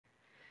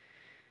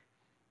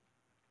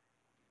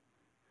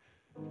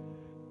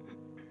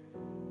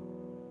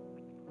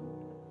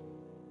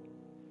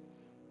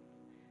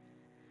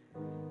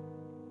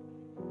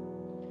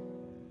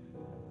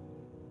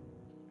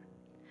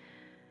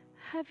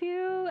Have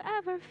you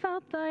ever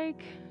felt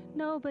like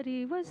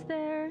nobody was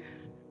there?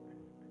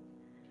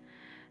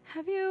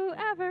 Have you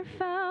ever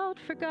felt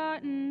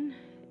forgotten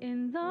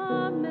in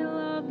the middle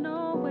of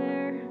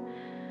nowhere?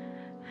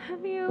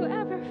 Have you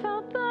ever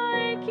felt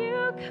like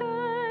you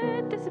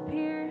could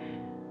disappear?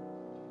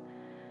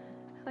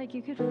 Like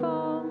you could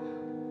fall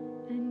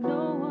and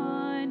no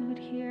one would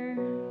hear?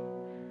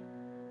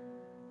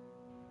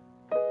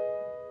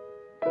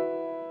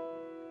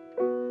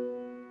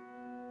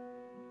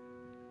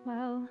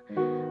 Well,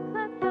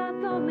 let that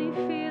lonely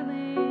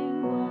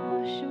feeling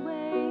wash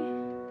away.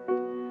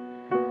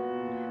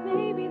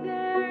 Maybe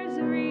there's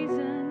a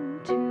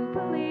reason to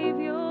believe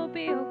you'll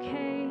be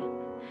okay.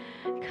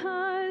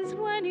 'Cause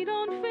when you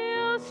don't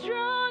feel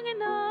strong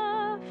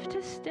enough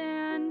to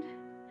stand,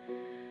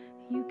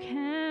 you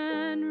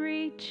can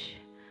reach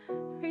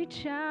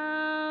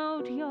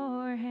out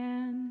your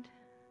hand.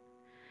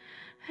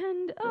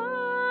 And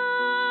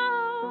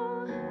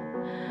oh,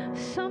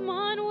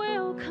 someone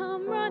will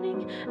come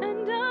running,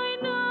 and I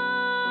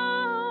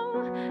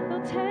know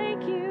they'll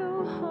take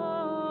you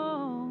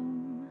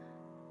home.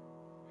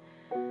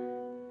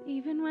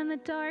 Even when the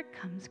dark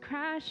comes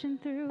crashing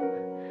through,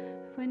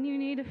 when you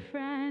need a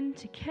friend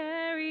to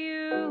carry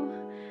you,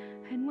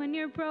 and when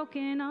you're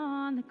broken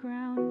on the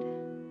ground,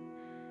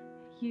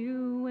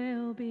 you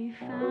will be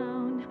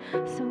found.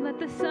 So let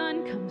the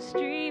sun come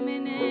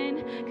streaming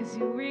in, 'cause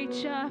you'll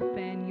reach up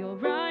and you'll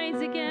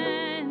rise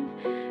again.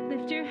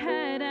 Lift your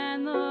head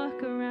and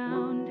look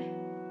around.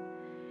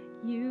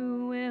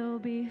 You will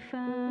be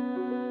found.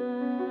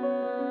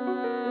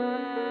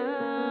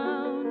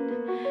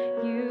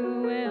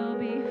 You will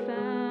be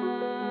found.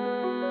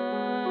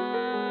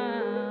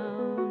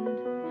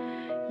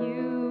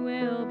 You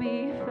will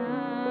be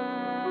found.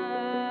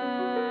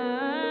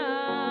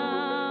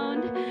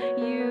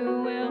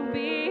 You will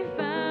be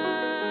found.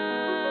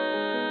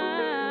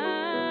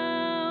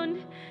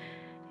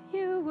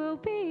 You will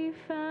be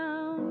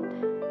found.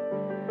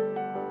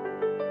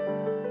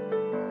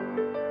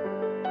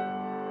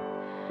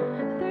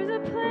 There's a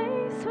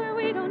place where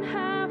we don't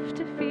have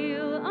to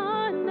feel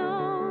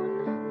unknown.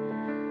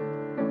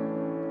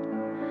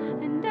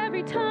 And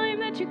every time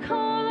that you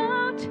call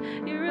out,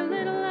 you're a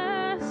little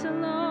less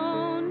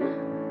alone.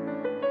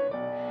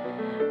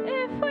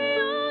 If we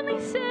only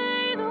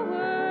say the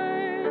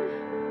word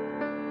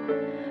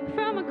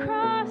from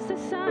across the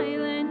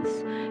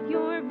silence,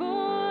 your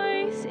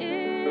voice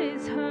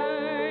is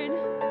heard.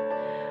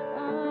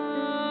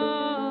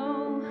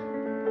 Oh,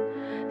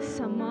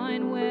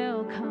 someone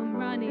will come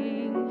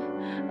running.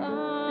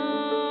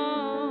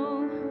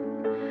 Oh,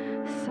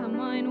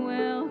 someone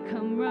will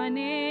come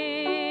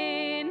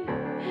running.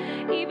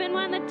 Even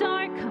when the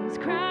dark comes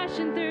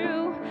crashing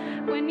through,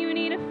 when you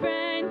need a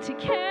friend to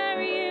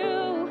carry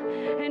you,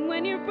 and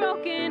when you're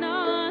broken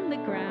on the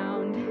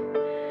ground,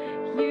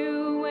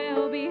 you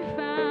will be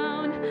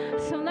found.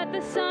 So let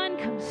the sun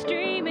come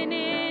streaming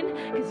in,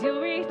 'cause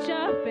you'll reach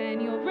up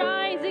and you'll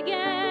rise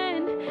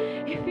again.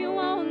 If you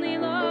only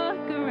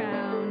look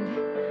around,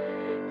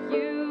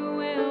 you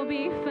will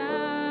be found.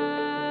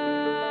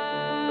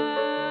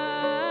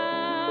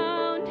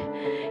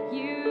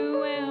 You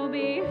will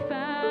be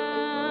found.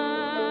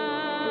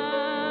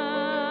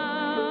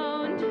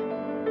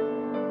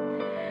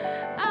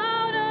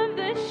 Out of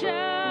the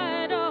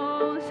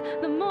shadows,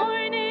 the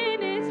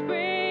morning is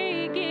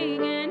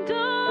breaking, and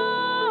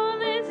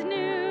all is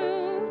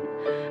new.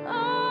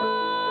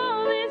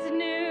 All is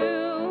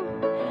new.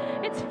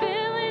 It's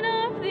filling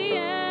up the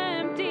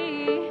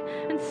empty,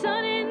 and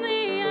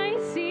suddenly I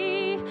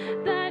see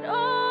that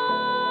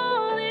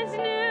all is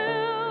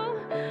new.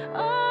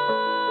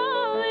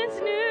 All is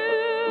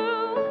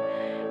new.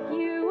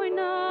 You are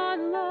not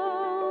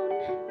alone.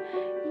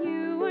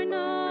 You are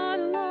not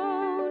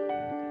alone.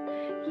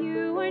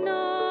 You are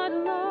not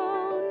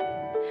alone.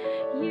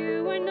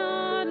 You are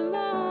not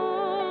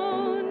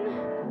alone.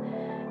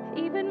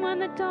 Even when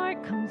the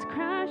dark comes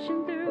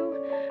crashing through,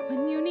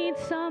 when you need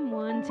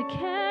someone to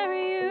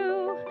carry